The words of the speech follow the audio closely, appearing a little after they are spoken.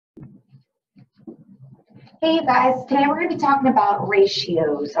Hey you guys, today we're going to be talking about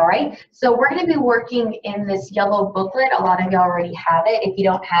ratios, all right? So we're going to be working in this yellow booklet. A lot of you already have it. If you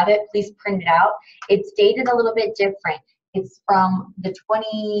don't have it, please print it out. It's dated a little bit different. It's from the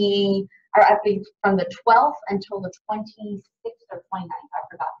from the 12th until the 26th or 29th, I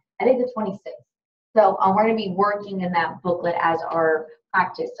forgot. I think the 26th. So we're going to be working in that booklet as our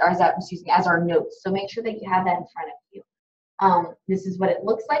practice, or as our notes. So make sure that you have that in front of you. This is what it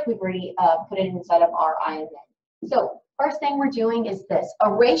looks like. We've already put it inside of our IMN. So first thing we're doing is this.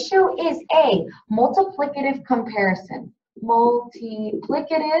 A ratio is a multiplicative comparison.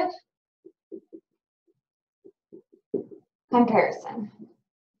 Multiplicative comparison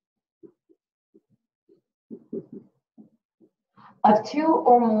of two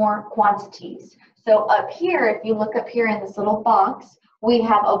or more quantities. So up here, if you look up here in this little box, we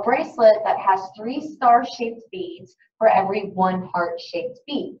have a bracelet that has 3 star-shaped beads for every 1 heart-shaped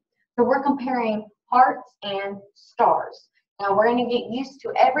bead. So we're comparing hearts and stars. Now we're going to get used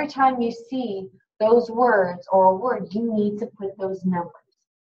to every time you see those words or a word, you need to put those numbers.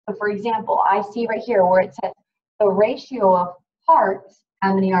 So for example, I see right here where it says the ratio of hearts,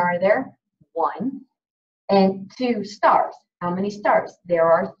 how many are there? 1. And 2 stars. How many stars?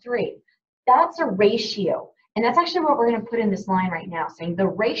 There are 3. That's a ratio. And that's actually what we're going to put in this line right now, saying the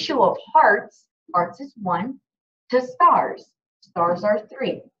ratio of hearts is 1, to stars are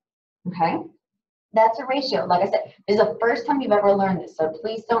 3. Okay? That's a ratio. Like I said, this is the first time you've ever learned this, so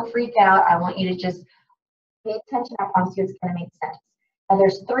please don't freak out. I want you to just pay attention. I promise you it's going to make sense. Now,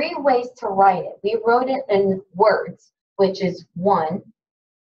 there's 3 ways to write it. We wrote it in words, which is 1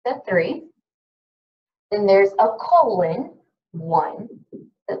 to 3. Then there's a colon, 1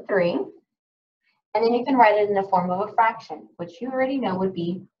 to 3. And then you can write it in the form of a fraction, which you already know would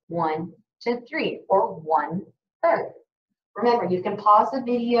be 1 to 3, or 1/3. Remember, you can pause the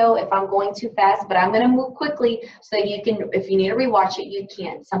video if I'm going too fast, but I'm going to move quickly so you can, if you need to rewatch it, you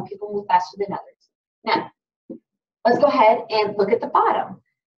can. Some people move faster than others. Now, let's go ahead and look at the bottom.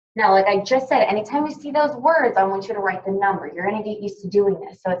 Now, like I just said, anytime you see those words, I want you to write the number. You're going to get used to doing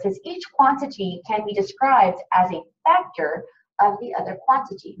this. So it says each quantity can be described as a factor of the other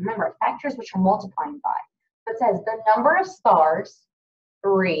quantity. Remember, factors which are multiplying by. So it says the number of stars,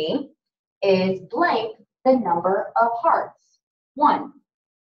 3, is blank the number of hearts, 1.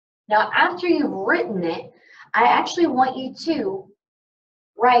 Now, after you've written it, I actually want you to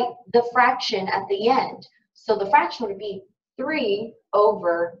write the fraction at the end. So the fraction would be 3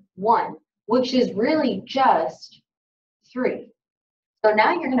 over 1, which is really just 3. So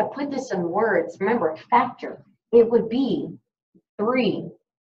now you're going to put this in words. Remember, factor. It would be 3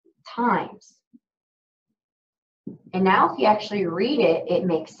 times. And now if you actually read it, it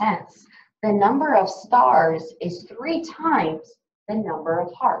makes sense. The number of stars is 3 times the number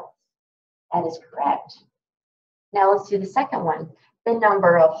of hearts. That is correct. Now let's do the second one. The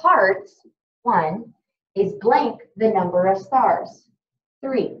number of hearts, 1, is blank the number of stars,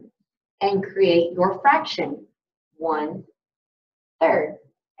 3. And create your fraction, 1/3.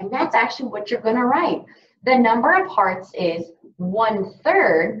 And that's actually what you're going to write. The number of hearts is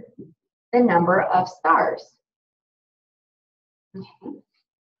 1/3 the number of stars. Okay.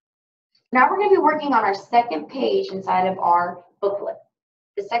 Now we're going to be working on our second page inside of our booklet.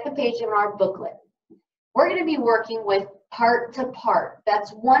 The second page in our booklet. We're going to be working with part to part.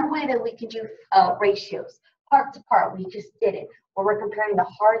 That's one way that we can do ratios. Part to part, we just did it, where we're comparing the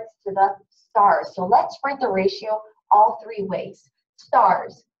hearts to the stars. So let's write the ratio all 3 ways.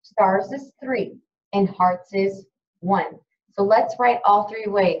 Stars is 3, and hearts is 1. So let's write all 3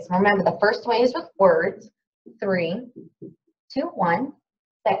 ways. Remember, the first way is with words, 3 to 1.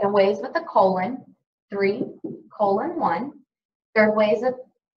 Second way is with a colon, 3 colon 1. Third way is a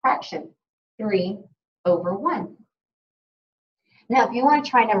fraction, 3 over 1. Now, if you want to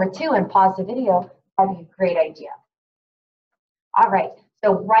try number 2 and pause the video, that'd be a great idea. All right,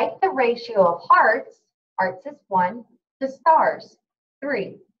 so write the ratio of hearts is 1, to stars,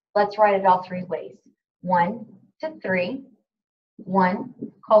 3. Let's write it all 3 ways. 1 to 3, 1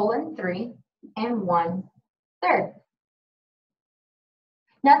 colon 3, and 1/3.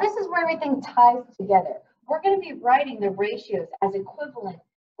 Now this is where everything ties together. We're going to be writing the ratios as equivalent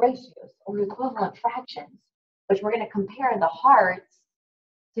ratios or equivalent fractions, which we're going to compare the hearts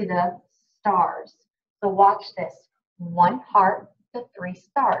to the stars. So watch this. 1 heart to 3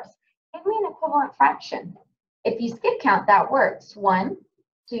 stars. Give me an equivalent fraction. If you skip count, that works. 1,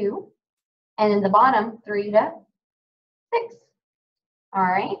 2, and in the bottom, 3 to 6. All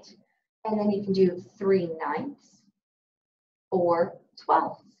right. And then you can do 3/9, 4/12.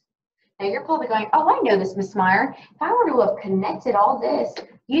 Now you're probably going, oh, I know this, Miss Meyer. If I were to have connected all this,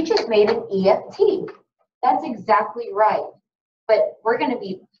 you just made an EFT. That's exactly right. But we're going to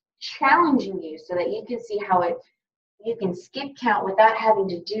be challenging you so that you can see how you can skip count without having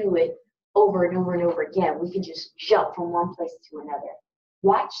to do it over and over and over again. We can just jump from one place to another.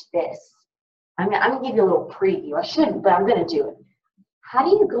 Watch this. I'm going to give you a little preview. I shouldn't, but I'm going to do it. How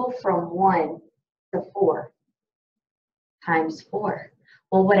do you go from 1 to 4 times 4?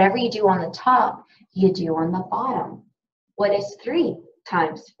 Well, whatever you do on the top, you do on the bottom. What is 3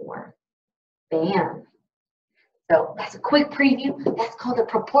 times 4? Bam. So that's a quick preview. That's called a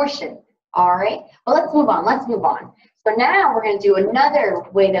proportion. All right. Well, let's move on. Let's move on. So now we're going to do another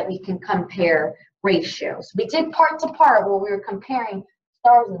way that we can compare ratios. We did part to part where we were comparing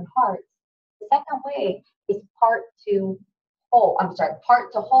stars and hearts. The second way is part to whole. I'm sorry,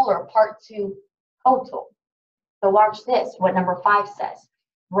 part to whole or part to total. So watch this, what number 5 says.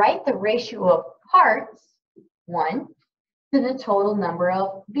 Write the ratio of hearts, 1, to the total number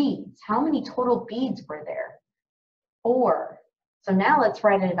of beads. How many total beads were there? 4. So now let's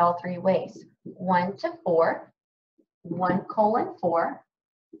write it in all 3 ways. 1 to 4, 1:4,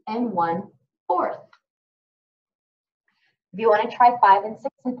 and 1/4. If you want to try 5 and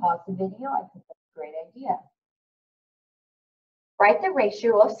 6 and pause the video, I think that's a great idea. Write the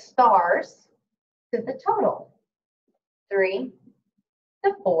ratio of stars to the total. 3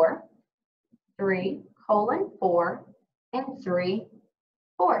 to 4, 3:4, and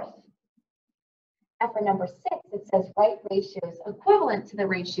 3/4. And for number 6, it says write ratios equivalent to the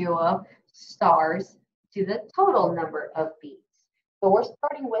ratio of stars to the total number of beads. So we're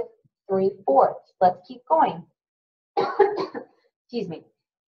starting with 3/4. Let's keep going. Excuse me.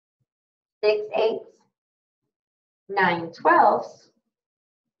 6/8, 9/12,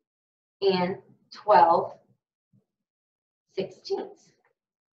 and 12/16.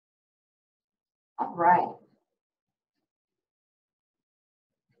 All right.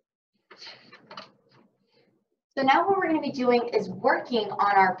 So now what we're going to be doing is working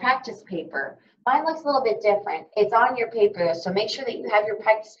on our practice paper. Mine looks a little bit different. It's on your paper, so make sure that you have your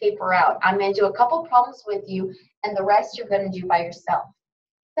practice paper out. I'm going to do a couple problems with you, and the rest you're going to do by yourself.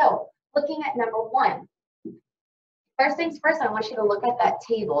 So, looking at number 1. First things first, I want you to look at that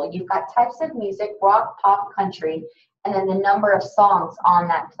table. You've got types of music, rock, pop, country, and then the number of songs on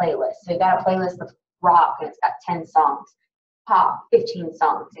that playlist. So you've got a playlist of rock, and it's got 10 songs. Pop, 15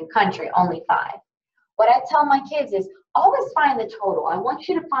 songs, and country, only 5. What I tell my kids is always find the total. I want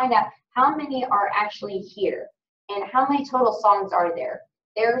you to find out how many are actually here and how many total songs are there.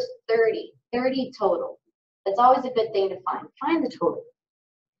 There's 30 total. That's always a good thing to find. Find the total.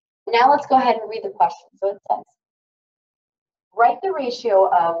 Now let's go ahead and read the question. So it says, write the ratio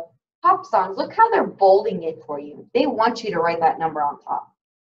of pop songs. Look how they're bolding it for you. They want you to write that number on top.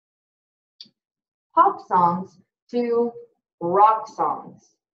 Pop songs to rock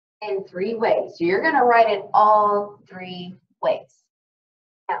songs. In 3 ways. So you're going to write it all 3 ways.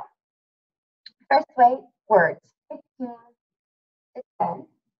 Now, first way, words. 15 to 10,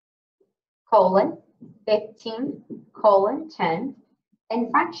 colon, 15, colon, 10, and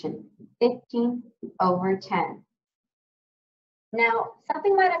fraction, 15/10. Now,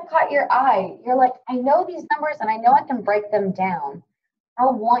 something might have caught your eye. You're like, I know these numbers and I know I can break them down. I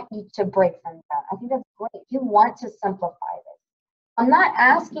want you to break them down. I think that's great. You want to simplify this. I'm not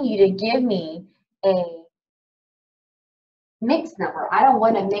asking you to give me a mixed number. I don't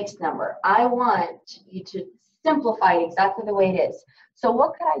want a mixed number. I want you to simplify it exactly the way it is. So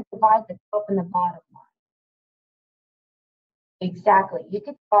what could I divide the top and the bottom by? Exactly. You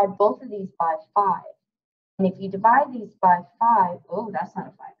could divide both of these by 5. And if you divide these by 5, oh, that's not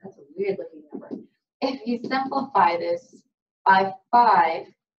a 5. That's a weird looking number. If you simplify this by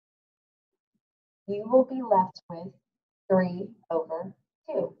 5, you will be left with 3/2.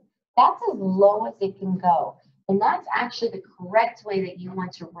 That's as low as it can go. And that's actually the correct way that you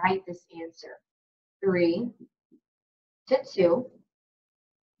want to write this answer. 3 to 2,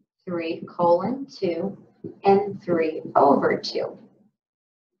 3:2, and 3/2.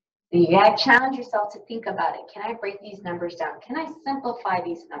 So you gotta challenge yourself to think about it. Can I break these numbers down? Can I simplify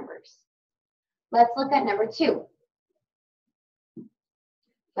these numbers? Let's look at number 2.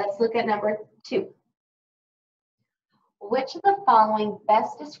 Let's look at number 2. Which of the following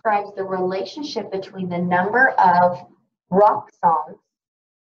best describes the relationship between the number of rock songs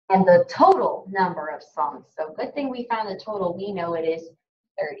and the total number of songs? So good thing we found the total. We know it is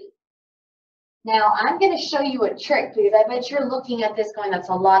 30. Now I'm going to show you a trick because I bet you're looking at this going, that's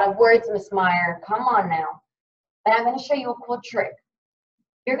a lot of words, Miss Meyer. Come on now. And I'm going to show you a cool trick.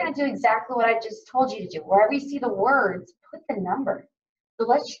 You're going to do exactly what I just told you to do. Wherever you see the words, put the number. So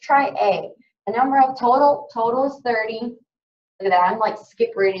let's try A. The number of total is 30. Look at that. I'm like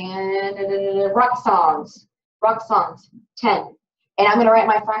skip reading. Rock songs. Rock songs. 10. And I'm going to write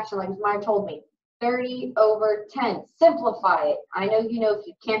my fraction like Maya told me. 30 over 10. Simplify it. I know you know if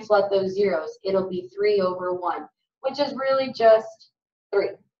you cancel out those zeros, it'll be 3 over 1, which is really just 3.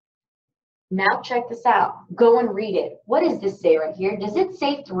 Now check this out. Go and read it. What does this say right here? Does it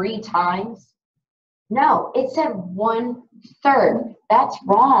say 3 times? No, it said 1/3. That's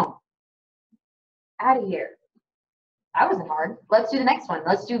wrong. Out of here. That wasn't hard. Let's do the next one.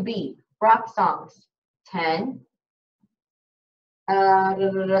 Let's do B. Rock songs. 10.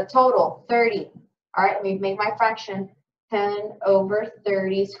 Total 30. All right, let me make my fraction. 10 over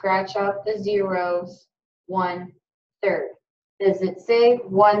 30. Scratch out the zeros. 1/3. Does it say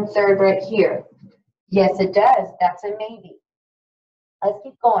 1/3 right here? Yes, it does. That's a maybe. Let's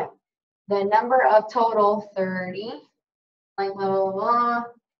keep going. The number of total 30, like blah, blah, blah,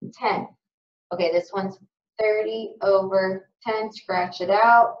 10. Okay, this one's 30 over 10. Scratch it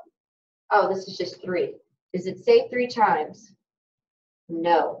out. Oh, this is just 3. Does it say 3 times?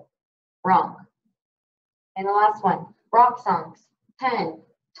 No. Wrong. And the last one, rock songs. 10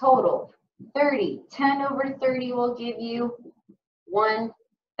 total. 30. 10 over 30 will give you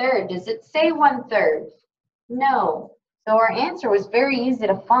 1/3. Does it say 1/3? No. So our answer was very easy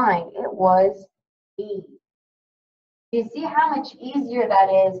to find. It was E. You see how much easier that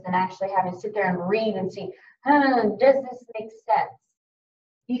is than actually having to sit there and read and see, does this make sense?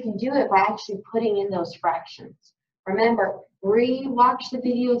 You can do it by actually putting in those fractions. Remember, re-watch the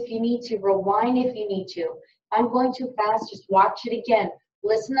video if you need to, rewind if you need to. If I'm going too fast, just watch it again.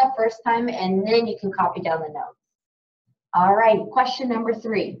 Listen the first time, and then you can copy down the notes. All right, question number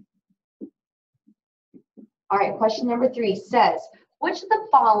 3. All right, question number 3 says, which of the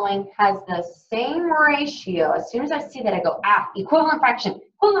following has the same ratio? As soon as I see that, I go, equivalent fraction,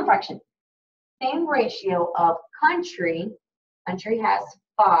 equivalent fraction. Same ratio of country has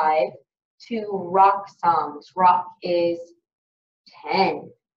 5, to rock songs. Rock is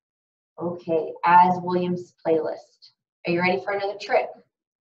 10. Okay, as Williams' playlist. Are you ready for another trick?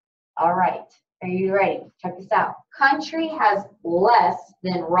 All right, are you ready? Check this out. Country has less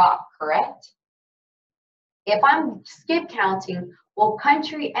than rock, correct? If I'm skip counting, will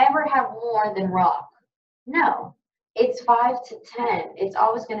country ever have more than rock? No, it's 5 to 10. It's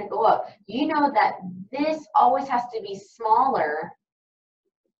always going to go up. You know that this always has to be smaller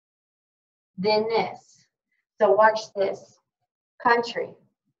than this. So watch this. Country.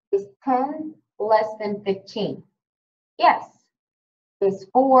 Is 10 less than 15? Yes. Is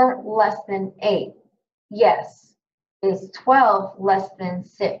 4 less than 8? Yes. Is 12 less than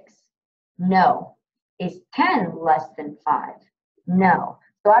 6? No. Is 10 less than 5? No.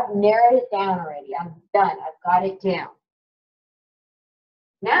 So I've narrowed it down already. I'm done. I've got it down.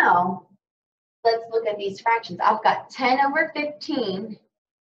 Now, let's look at these fractions. I've got 10 over 15,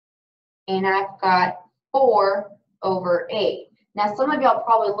 and I've got 4 over 8. Now, some of y'all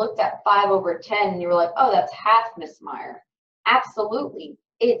probably looked at 5 over 10, and you were like, oh, that's half, Miss Meyer. Absolutely.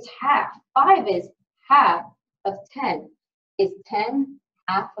 It's half. 5 is half of 10. Is 10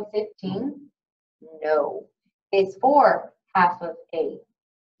 half of 15? No. Is 4 half of 8?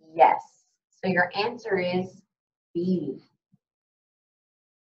 Yes. So your answer is B.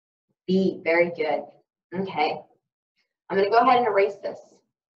 B. Very good. Okay. I'm going to go ahead and erase this.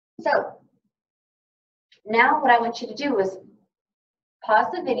 So now what I want you to do is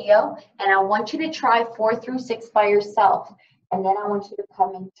pause the video, and I want you to try 4 through 6 by yourself. And then I want you to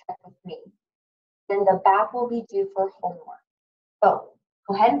come and check with me. Then the back will be due for homework. So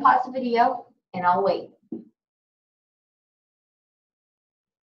go ahead and pause the video, and I'll wait.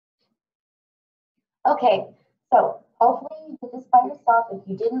 Okay, so hopefully you did this by yourself. If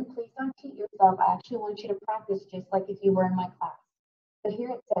you didn't, please don't cheat yourself. I actually want you to practice just like if you were in my class. So here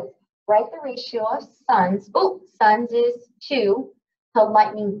it says, write the ratio of suns. Oh, suns is 2 to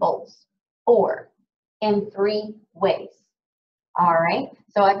lightning bolts, 4, in 3 ways. All right,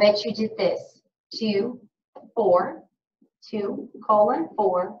 so I bet you did this. 2, 4, 2, colon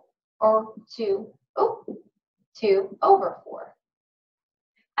 4, or 2 over 4.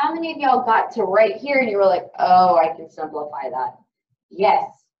 How many of y'all got to right here and you were like, oh, I can simplify that?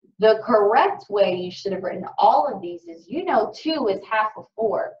 Yes. The correct way you should have written all of these is, 2 is half of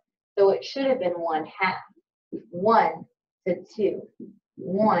 4. So it should have been 1/2. 1 to 2.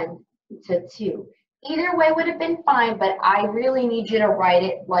 1 to 2. Either way would have been fine, but I really need you to write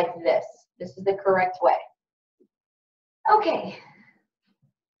it like this. This is the correct way. Okay.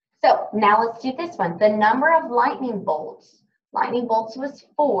 So now let's do this one. The number of lightning bolts. Lightning bolts was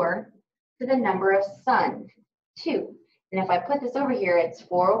 4 to the number of sun, 2. And if I put this over here, it's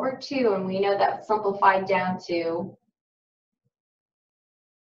 4 over 2, and we know that's simplified down to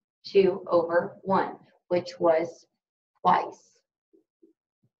 2 over 1, which was twice.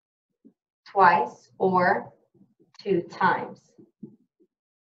 Twice or 2 times.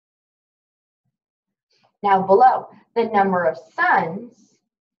 Now below, the number of suns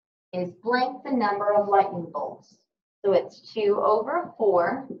is blank the number of lightning bolts. So it's 2 over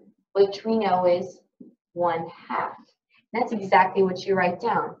 4, which we know is 1/2. That's exactly what you write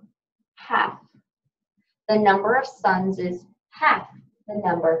down, half. The number of suns is half the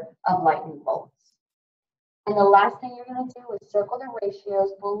number of lightning bolts. And the last thing you're going to do is circle the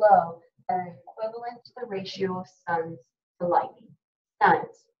ratios below that are equivalent to the ratio of suns to lightning.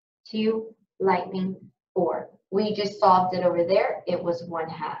 Suns, 2, lightning, 4. We just solved it over there. It was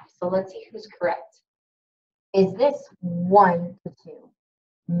 1/2. So let's see who's correct. Is this 1 to 2?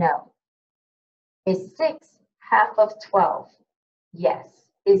 No. Is 6 half of 12? Yes.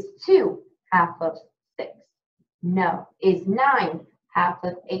 Is 2 half of 6? No. Is 9 half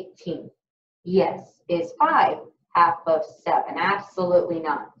of 18? Yes. Is 5 half of 7? Absolutely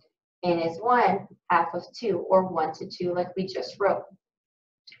not. And is 1 half of 2 or 1 to 2 like we just wrote?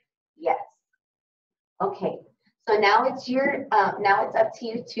 Yes. Okay. So now it's up to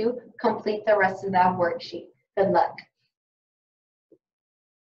you to complete the rest of that worksheet. Good luck.